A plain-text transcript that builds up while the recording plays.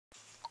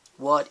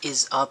What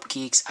is up,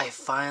 geeks? I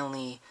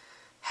finally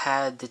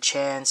had the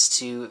chance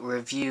to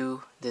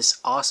review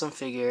this awesome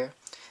figure,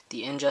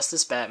 the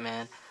Injustice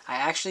Batman. I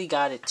actually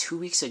got it 2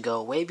 weeks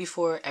ago, way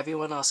before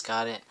everyone else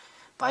got it,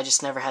 but I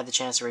just never had the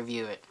chance to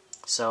review it.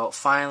 So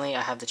finally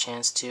I have the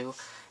chance to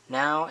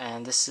now,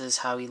 and this is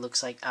how he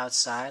looks like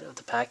outside of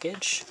the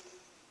package.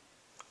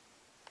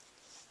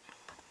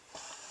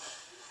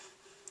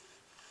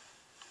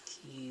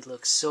 He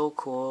looks so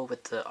cool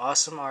with the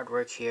awesome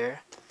artwork here.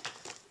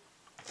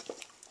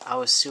 I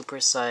was super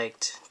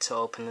psyched to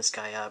open this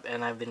guy up,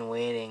 and I've been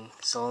waiting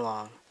so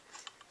long.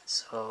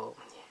 So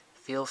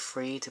feel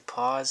free to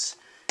pause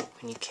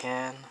when you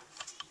can.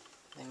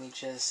 Let me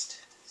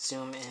just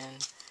zoom in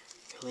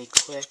really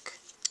quick.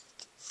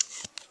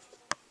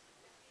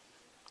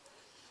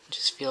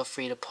 Just feel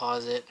free to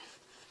pause it.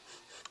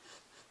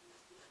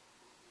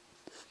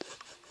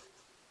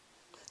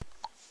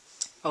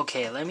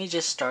 Okay, let me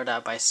just start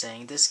out by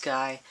saying this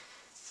guy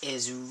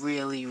is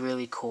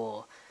really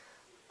cool.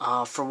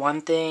 For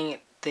one thing,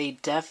 they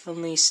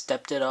definitely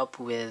stepped it up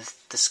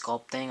with the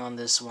sculpting on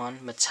this one.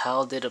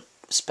 Mattel did a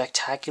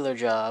spectacular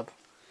job.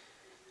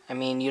 I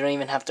mean, you don't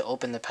even have to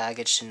open the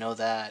package to know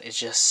that.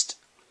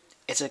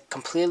 It's a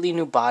completely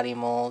new body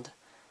mold.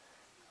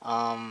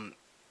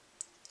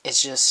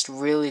 It's just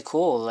really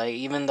cool. Like,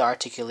 even the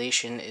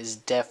articulation is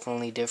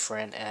definitely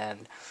different,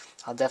 and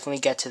I'll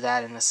definitely get to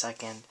that in a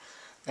second.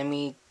 Let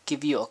me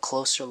give you a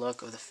closer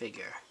look of the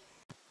figure.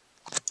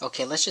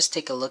 Okay, let's just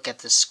take a look at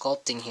the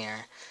sculpting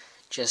here.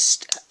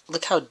 Just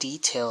look how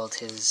detailed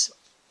his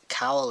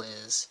cowl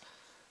is.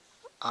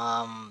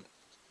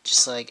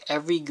 Just like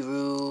every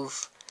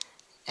groove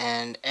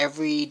and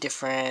every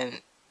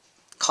different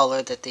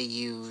color that they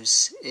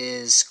use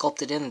is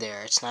sculpted in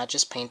there. It's not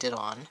just painted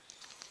on.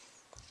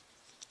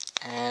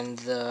 And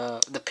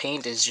the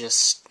paint is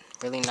just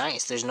really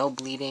nice. There's no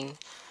bleeding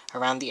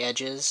around the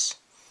edges.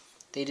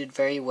 They did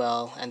very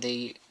well, and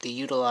they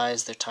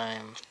utilized their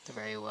time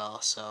very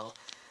well. So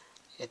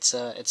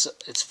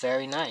it's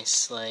very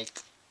nice.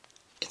 Like,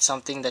 it's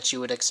something that you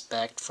would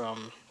expect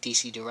from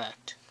DC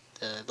Direct.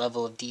 The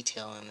level of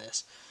detail in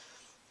this.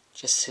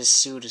 Just his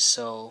suit is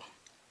so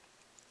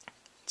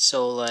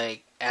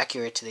like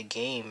accurate to the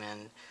game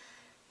and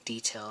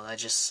detailed.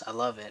 I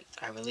love it.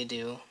 I really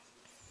do.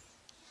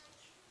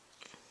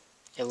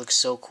 It looks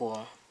so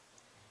cool.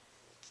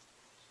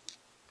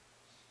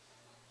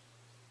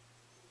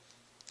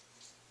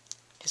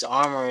 His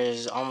armor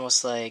is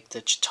almost like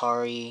the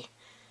Chitauri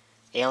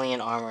alien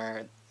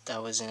armor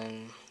that was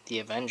in the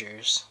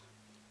Avengers.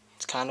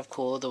 It's kind of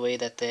cool the way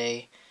that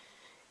they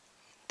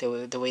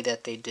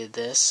did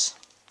this.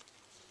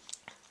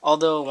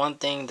 Although one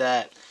thing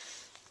that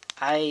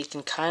I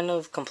can kind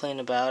of complain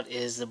about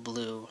is the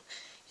blue.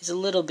 It's a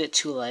little bit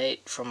too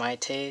light for my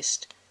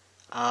taste.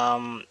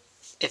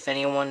 If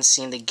anyone's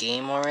seen the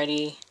game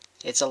already,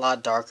 it's a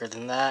lot darker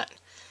than that.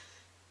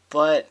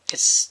 But it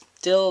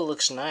still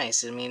looks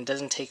nice. I mean, it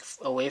doesn't take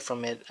away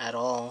from it at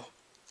all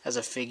as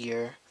a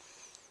figure.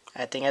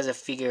 I think as a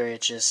figure,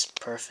 it's just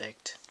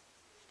perfect.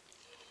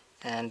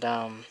 And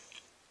now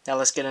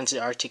let's get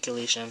into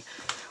articulation,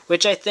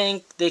 which I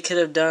think they could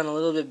have done a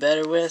little bit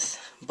better with,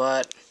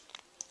 but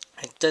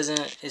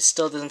it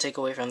still doesn't take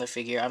away from the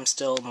figure. I'm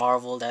still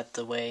marveled at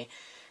the way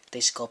they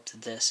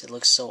sculpted this. It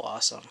looks so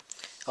awesome.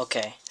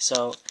 Okay,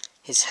 so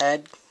his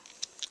head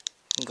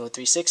can go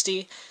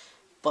 360,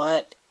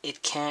 but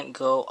it can't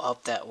go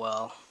up that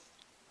well,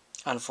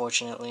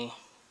 unfortunately.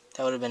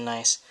 That would have been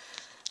nice.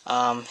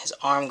 His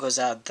arm goes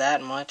out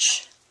that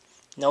much.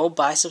 No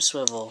bicep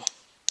swivel,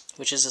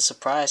 which is a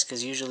surprise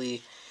because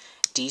usually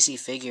DC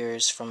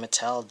figures from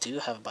Mattel do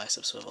have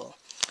bicep swivel.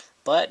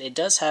 But it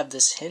does have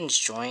this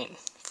hinge joint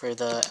for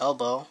the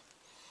elbow.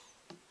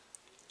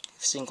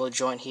 Single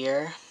joint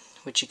here,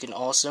 which you can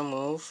also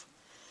move.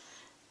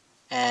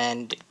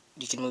 And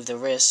you can move the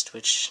wrist,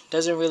 which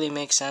doesn't really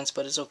make sense,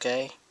 but it's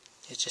okay.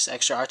 It's just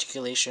extra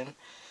articulation.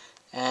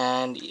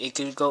 And it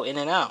could go in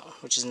and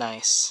out, which is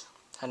nice.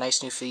 A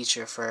nice new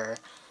feature for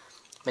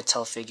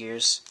Mattel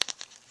figures.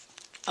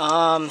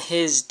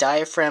 His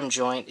diaphragm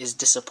joint is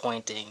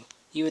disappointing.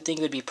 You would think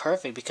it would be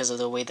perfect because of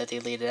the way that they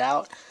laid it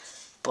out,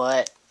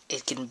 but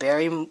it can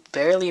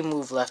barely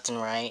move left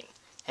and right,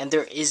 and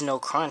there is no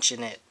crunch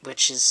in it,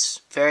 which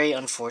is very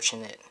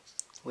unfortunate,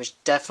 which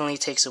definitely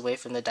takes away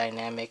from the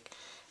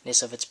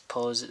dynamicness of its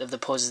pose, of the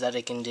poses that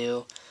it can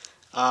do.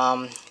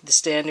 The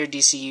standard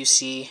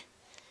DCUC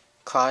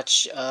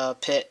crotch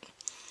pit,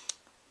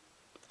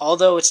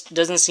 although it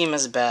doesn't seem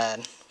as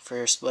bad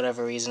for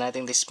whatever reason. I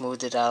think they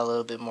smoothed it out a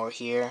little bit more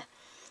here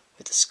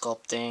with the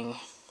sculpting.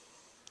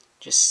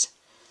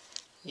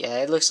 Yeah,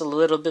 it looks a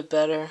little bit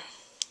better.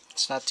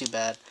 It's not too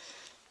bad.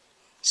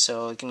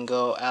 So it can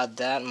go out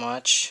that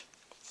much.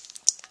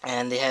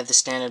 And they have the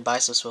standard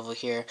bicep swivel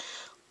here.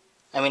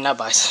 I mean, not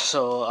bicep,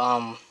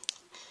 so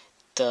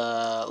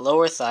the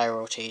lower thigh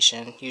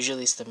rotation.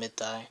 Usually it's the mid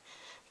thigh,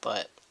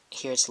 but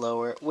here it's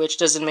lower, which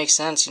doesn't make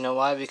sense. You know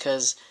why?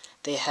 Because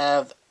they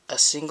have a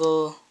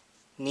single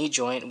knee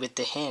joint with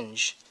the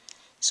hinge.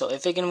 So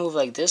if it can move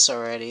like this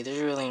already,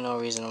 there's really no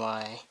reason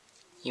why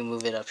you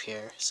move it up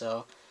here.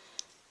 So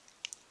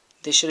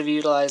they should have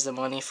utilized the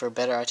money for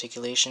better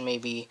articulation,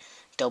 maybe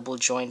double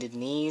jointed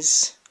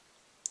knees,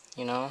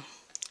 you know.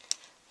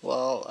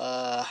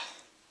 Well,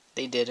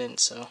 they didn't,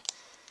 so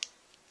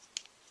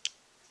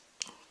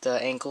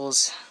the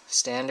ankles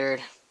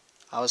standard.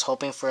 I was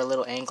hoping for a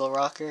little ankle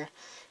rocker.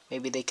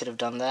 Maybe they could have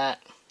done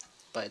that,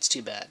 but it's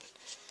too bad.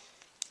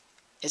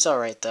 It's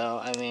alright though.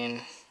 I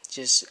mean,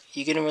 just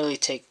you can really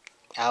take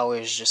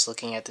hours just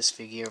looking at this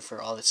figure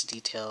for all its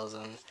details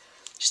and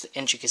just the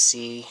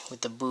intricacy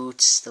with the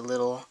boots, the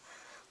little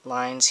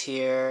lines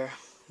here,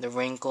 the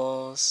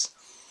wrinkles.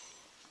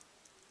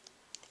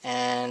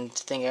 And I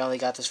think I only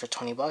got this for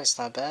 20 bucks. It's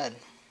not bad.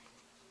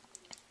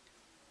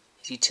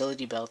 His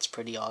utility belt's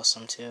pretty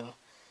awesome too.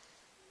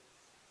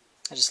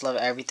 I just love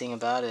everything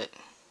about it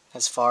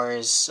as far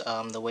as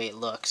the way it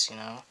looks, you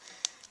know.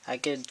 I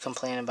could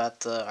complain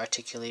about the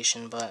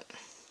articulation, but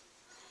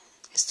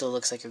it still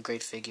looks like a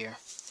great figure.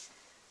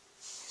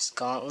 His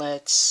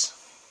gauntlets.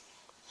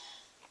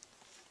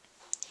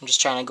 I'm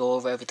just trying to go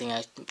over everything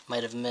I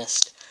might have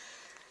missed.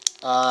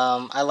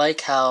 I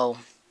like how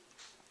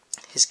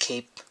his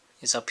cape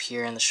is up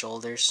here in the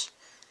shoulders,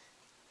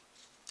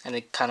 and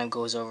it kind of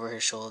goes over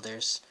his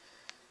shoulders.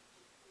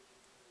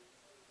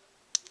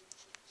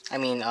 I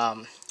mean,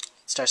 it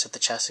starts at the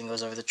chest and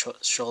goes over the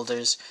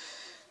shoulders.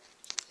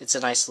 It's a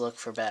nice look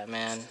for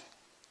Batman.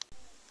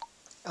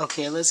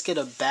 Okay, let's get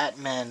a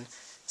Batman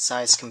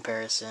size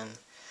comparison.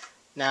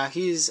 Now,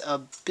 he's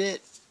a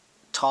bit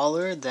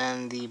taller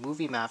than the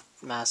Movie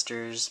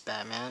Masters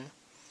Batman,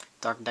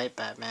 Dark Knight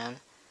Batman.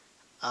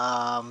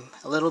 A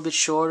little bit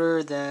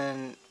shorter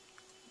than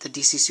the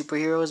DC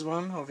Superheroes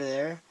one over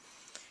there.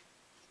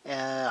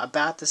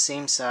 About the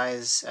same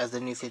size as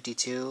the New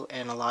 52,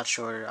 and a lot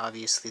shorter,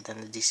 obviously,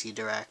 than the DC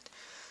Direct.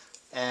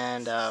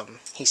 And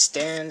he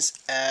stands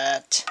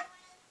at,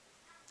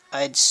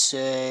 I'd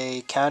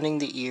say, counting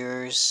the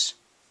ears,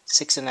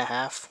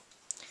 6.5.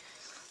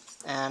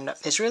 And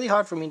it's really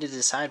hard for me to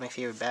decide my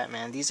favorite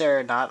Batman. These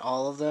are not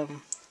all of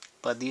them,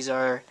 but these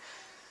are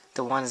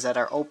the ones that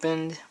are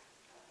opened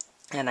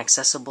and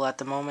accessible at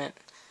the moment.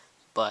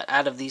 But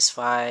out of these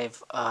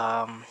 5,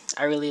 I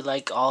really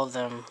like all of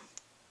them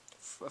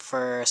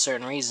for a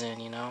certain reason,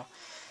 you know.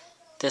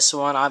 This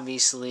one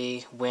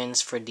obviously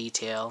wins for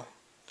detail.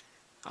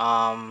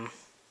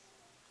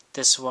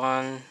 This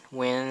one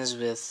wins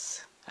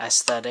with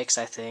aesthetics,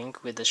 I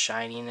think, with the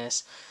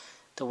shininess.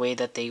 The way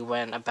that they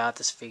went about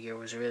this figure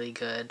was really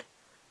good.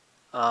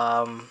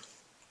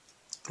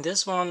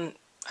 This one,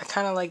 I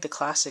kind of like the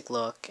classic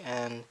look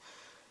and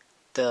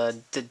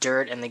the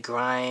dirt and the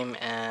grime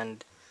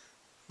and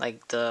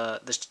like the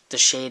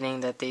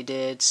shading that they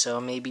did. So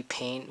maybe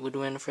paint would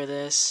win for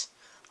this,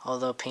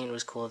 although paint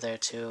was cool there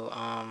too.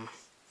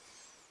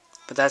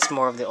 But that's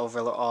more of the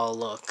overall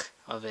look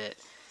of it.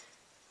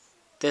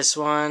 This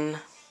one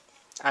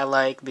I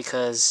like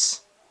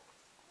because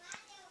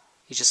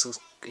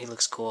he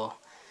looks cool,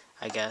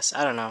 I guess.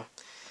 I don't know.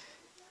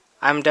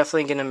 I'm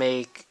definitely gonna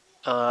make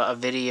a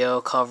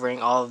video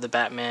covering all of the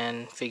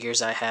Batman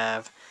figures I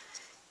have,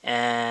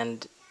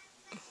 and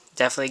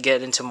definitely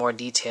get into more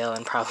detail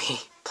and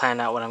probably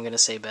plan out what I'm gonna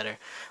say better.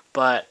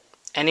 But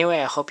anyway,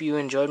 I hope you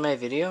enjoyed my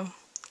video.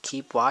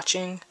 Keep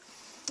watching.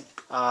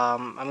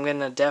 I'm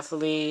gonna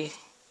definitely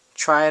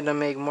try to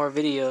make more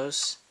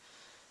videos,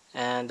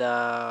 and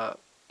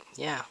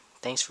yeah,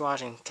 thanks for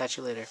watching. Catch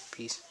you later.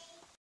 Peace.